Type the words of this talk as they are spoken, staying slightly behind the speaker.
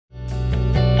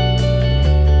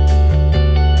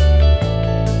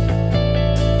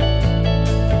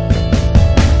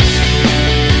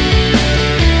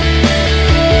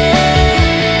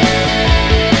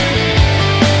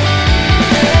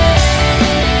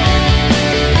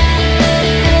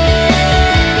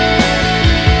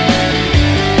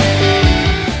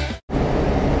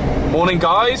Morning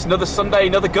guys, another Sunday,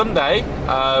 another gun day.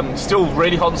 Still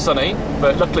really hot and sunny,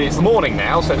 but luckily it's the morning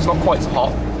now, so it's not quite so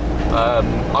hot.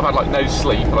 I've had like no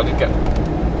sleep, and I did get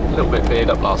a little bit beard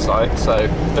up last night, so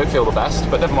don't feel the best,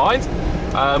 but never mind.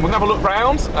 We're gonna have a look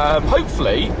round.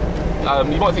 Hopefully,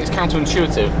 you might think it's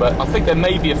counterintuitive, but I think there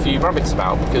may be a few rabbits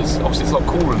about, because obviously it's a lot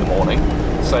cooler in the morning,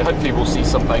 so hopefully we'll see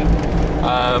something.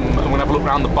 And we're gonna have a look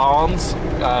around the barns,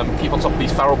 keep on top of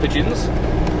these feral pigeons.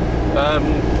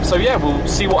 So yeah, we'll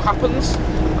see what happens.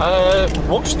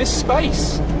 Watch this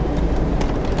space.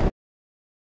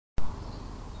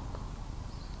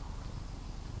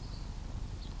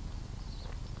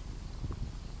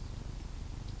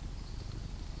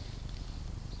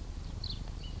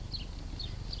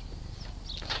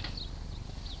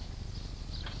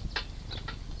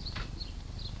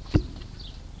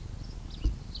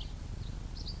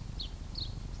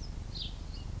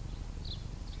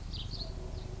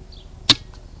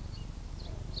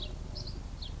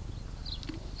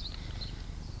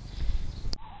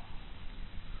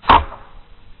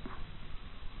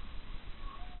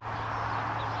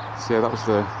 So yeah, that was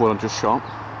the one I just shot.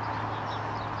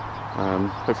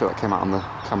 Hopefully that came out on the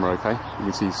camera okay. You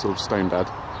can see he's sort of stone dead.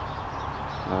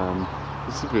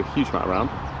 There seems to be a huge amount around.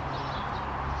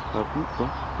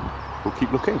 We'll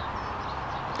keep looking.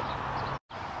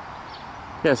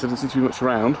 Yeah, so there doesn't seem to be much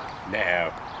around.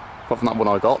 No. Apart from that one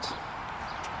I got.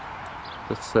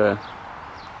 But I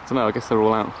don't know, I guess they're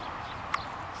all out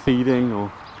feeding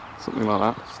or something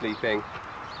like that. Sleeping.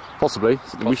 Possibly.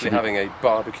 Possibly having a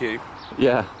barbecue.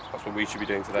 Yeah. That's what we should be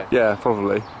doing today. Yeah,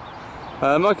 probably.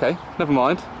 Okay, never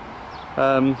mind.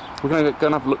 We're going to go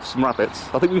and have a look for some rabbits.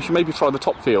 I think we should maybe try the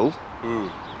top field.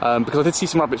 Because I did see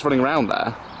some rabbits running around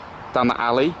there, down that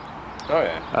alley. Oh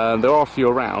yeah. There are a few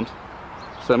around,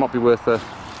 so it might be worth a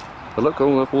look.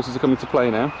 All the horses are coming to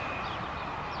play now.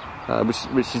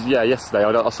 Which is, yeah, yesterday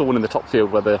I saw one in the top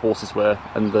field where the horses were,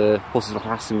 and the horses were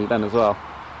harassing me then as well.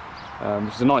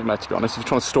 Which is a nightmare, to be honest. If you're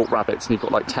trying to stalk rabbits and you've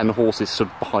got like 10 horses sort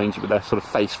of behind you with their sort of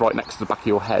face right next to the back of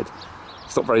your head,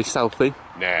 it's not very stealthy.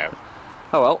 No.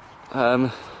 Oh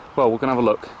well. Well, we're going to have a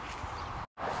look.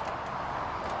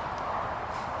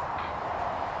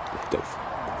 Don't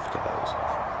forget those.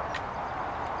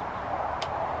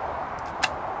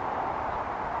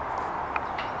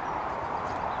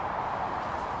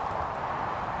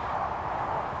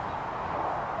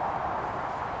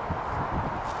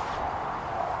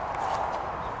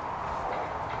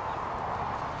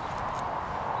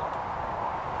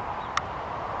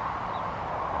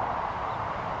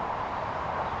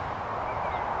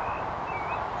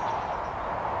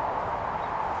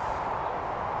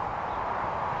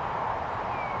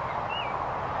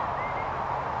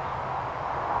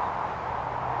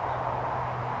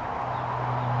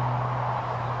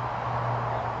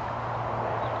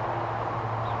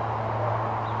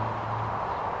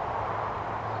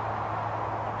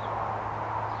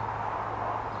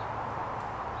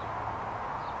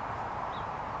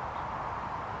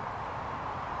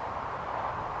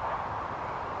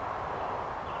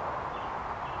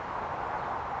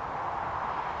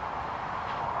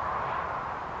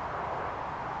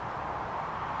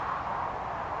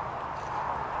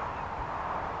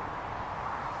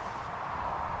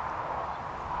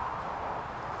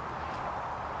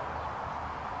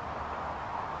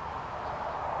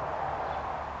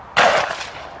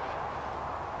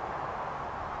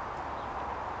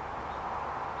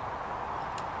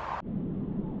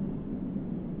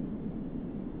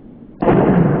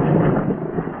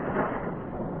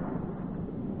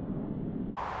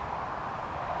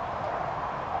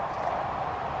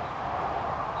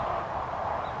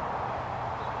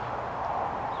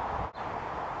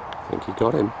 I think you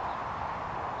got him.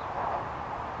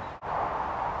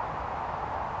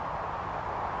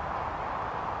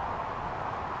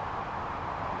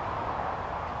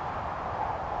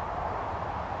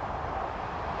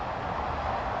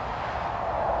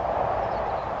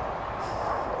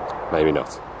 Maybe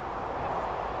not.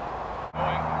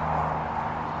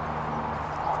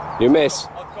 You miss.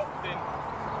 I've got within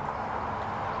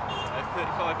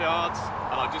 35 yards,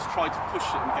 and I just tried to push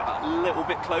it and get that a little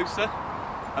bit closer.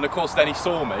 And of course then he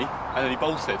saw me, and then he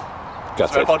bolted.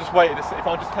 Got so it. if I just waited, if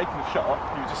I just taken a shot,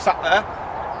 he was just sat there.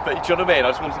 But do you know what I mean?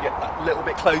 I just wanted to get that little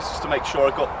bit close just to make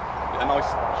sure I got a nice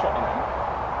shot on him.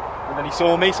 And then he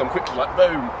saw me, so I'm quickly like,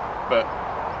 boom. But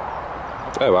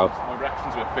oh well. My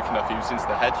reactions were quick enough, he was into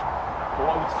the hedge. But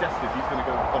what I would suggest is he's going to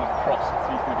go on across,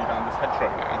 because he's going to be down this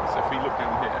hedgerow now. So if we look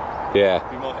down here, yeah,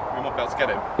 we might be able to get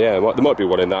him. Yeah, there might be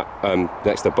one in that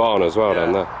next to the barn as well,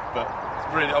 down there. But it's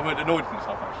really, I'm annoyed with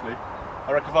myself actually.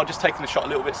 I reckon if I'd just taken the shot a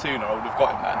little bit sooner, I would have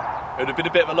got him then. It would have been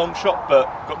a bit of a long shot, but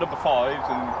got number 5s,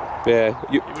 and Yeah.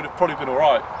 it would have probably been all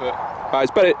right. But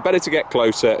It's better to get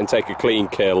closer and take a clean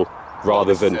kill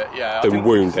rather than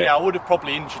wound it. Yeah, I would have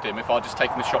probably injured him if I'd just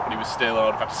taken the shot when he was still, and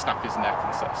I'd have had to snap his neck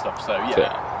and stuff. So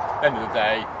yeah, at the end of the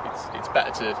day, it's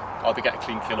better to either get a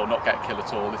clean kill or not get a kill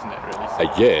at all, isn't it? Really.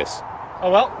 So. Yes.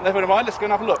 Oh well, never mind. Let's go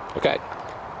and have a look. Okay.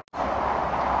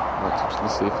 Right, just going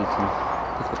to see if you can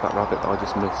pick up that rabbit that I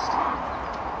just missed.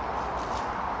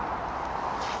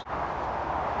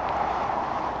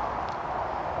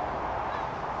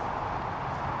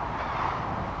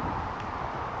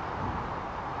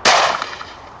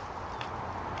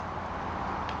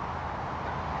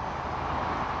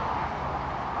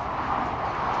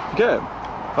 Get him.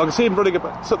 I can see him running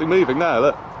about something moving now,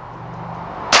 look.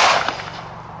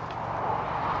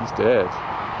 He's dead.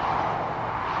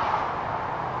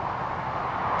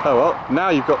 Oh well, now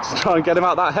you've got to try and get him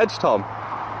out that hedge, Tom.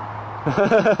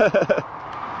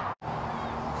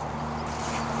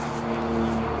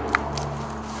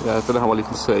 Yeah, I don't know how well you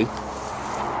can see.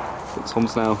 But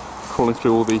Tom's now crawling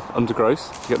through all the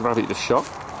undergrowth to get the rabbit he just shot.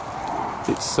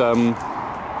 It's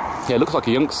yeah, it looks like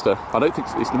a youngster. I don't think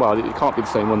it's well, it can't be the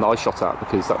same one that I shot at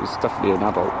because that was definitely an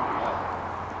adult.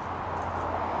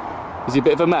 Is he a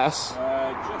bit of a mess?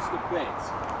 Just a bit.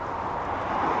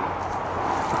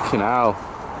 Fucking hell.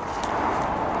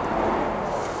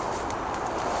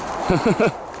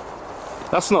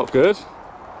 That's not good.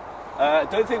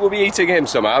 Don't think we'll be eating him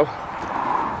somehow.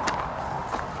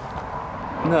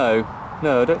 No,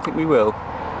 I don't think we will.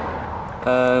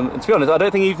 And to be honest, I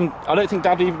don't think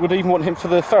Dad would even want him for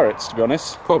the ferrets. To be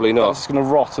honest, Probably not. It's just going to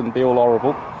rot and be all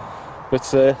horrible. But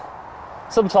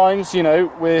sometimes, you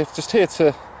know, we're just here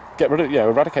to get rid of,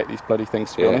 eradicate these bloody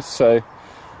things. To be honest, so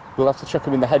we'll have to chuck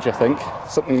them in the hedge. I think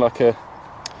something like a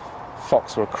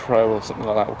fox or a crow or something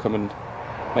like that will come and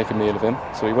make a meal of him,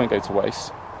 so he won't go to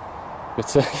waste.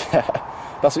 But yeah,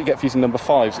 that's what you get for using number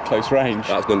 5s at close range.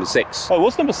 That's number 6. Oh, it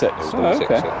was number 6. It was number 6,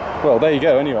 okay. yeah. Well, there you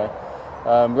go. Anyway.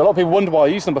 A lot of people wonder why I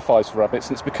use number 5s for rabbits,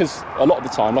 and it's because a lot of the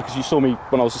time, like as you saw me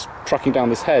when I was just tracking down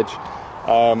this hedge,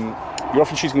 you're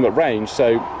often shooting them at range,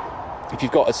 so if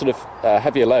you've got a sort of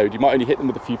heavier load, you might only hit them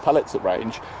with a few pellets at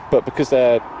range, but because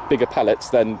they're bigger pellets,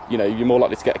 then you're more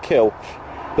likely to get a kill.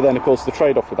 But then of course the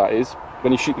trade-off with that is,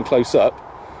 when you shoot them close up,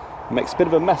 it makes a bit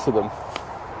of a mess of them.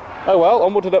 Oh well,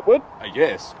 onward and upward.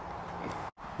 Yes.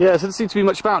 Yeah, so there doesn't seem to be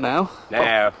much about now. No.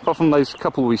 Apart from those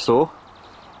couple we saw.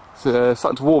 It's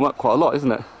starting to warm up quite a lot,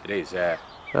 isn't it? It is, yeah.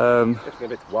 Definitely a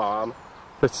bit warm.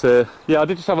 But yeah, I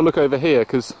did just have a look over here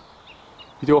because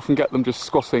you do often get them just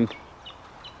squatting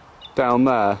down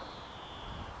there.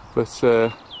 But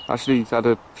actually, I had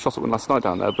a shot at one last night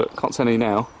down there, but can't see any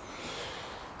now.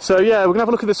 So yeah, we're gonna have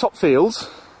a look at the top fields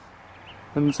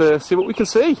and see what we can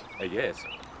see. Yes.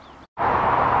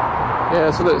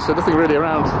 Yeah, so look, so nothing really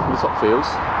around in the top fields.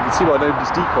 You can see why nobody's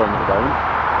decoying at the moment.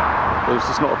 There's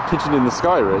just not a pigeon in the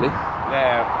sky, really.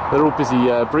 Yeah. They're all busy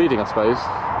breeding, I suppose.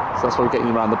 So that's why we're getting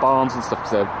them around the barns and stuff,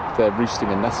 because they're roosting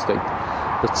and nesting.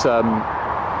 But I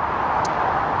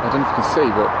don't know if you can see,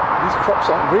 but these crops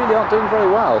really aren't doing very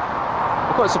well.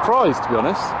 I'm quite surprised, to be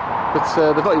honest. But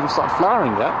they've not even started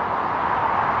flowering yet.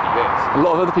 Yes. A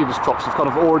lot of other people's crops have kind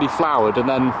of already flowered and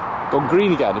then gone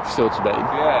green again, if you see what I mean.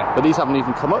 Yeah. But these haven't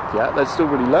even come up yet. They're still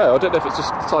really low. I don't know if it's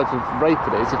just the type of rape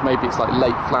it is, if maybe it's like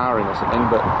late flowering or something,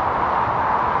 but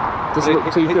it doesn't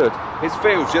look too good. His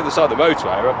fields, the other side of the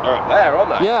motorway, are up there,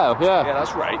 aren't they? Yeah. Yeah,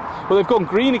 that's right. Well, they've gone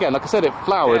green again. Like I said, it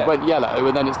flowered, Yeah. went yellow,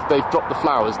 and then they've dropped the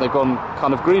flowers, and they've gone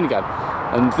kind of green again.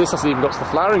 And this hasn't even got to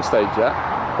the flowering stage yet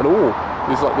at all.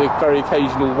 There's like the very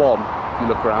occasional one, if you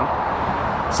look around.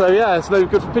 So yeah, it's no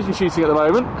good for pigeon shooting at the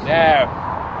moment. Yeah.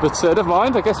 But never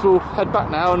mind, I guess we'll head back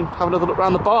now and have another look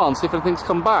around the barn, see if anything's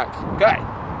come back. Okay.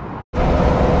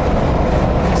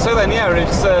 So then, yeah,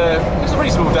 it's a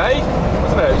reasonable day,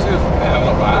 wasn't it? Yeah,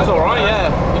 not bad. It was alright, yeah.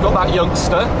 You got that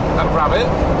youngster, that rabbit,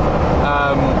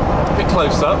 a bit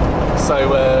close up. So,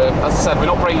 as I said, we're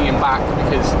not bringing him back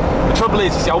because the trouble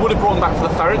is, you see, I would have brought him back for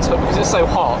the ferrets, but because it's so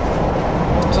hot,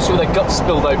 especially with their guts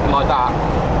spilled open like that,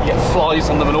 you get flies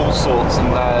on them and all sorts, and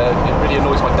it really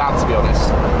annoys my dad, to be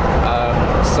honest.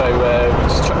 So we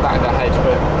just chucked that in the hedge,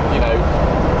 but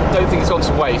don't think it's gone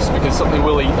to waste because something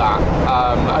will eat that.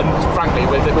 And frankly,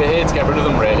 we're here to get rid of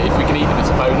them really. If we can eat them, it's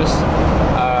a bonus.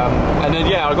 And then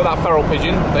yeah, I got that feral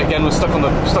pigeon that again was stuck on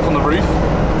the roof.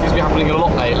 Seems to be happening a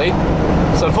lot lately.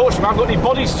 So unfortunately, I haven't got any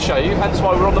bodies to show you. Hence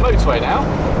why we're on the motorway now.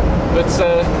 But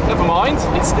never mind.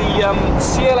 It's the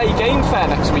CLA Game Fair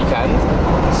next weekend.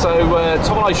 So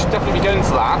Tom and I should definitely be going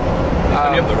to that. It's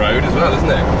only up the road as well, isn't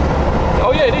it? Oh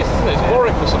yeah, it is, isn't it? It's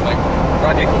Warwick or something.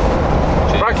 Radical.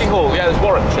 Brackinghall, yeah, there's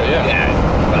Warwickshire, yeah.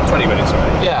 Yeah, about 20 minutes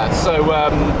away. Yeah,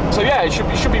 so yeah, it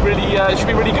should be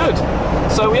really good.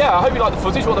 So yeah, I hope you like the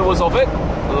footage, what there was of it.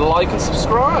 Like and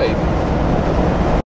subscribe.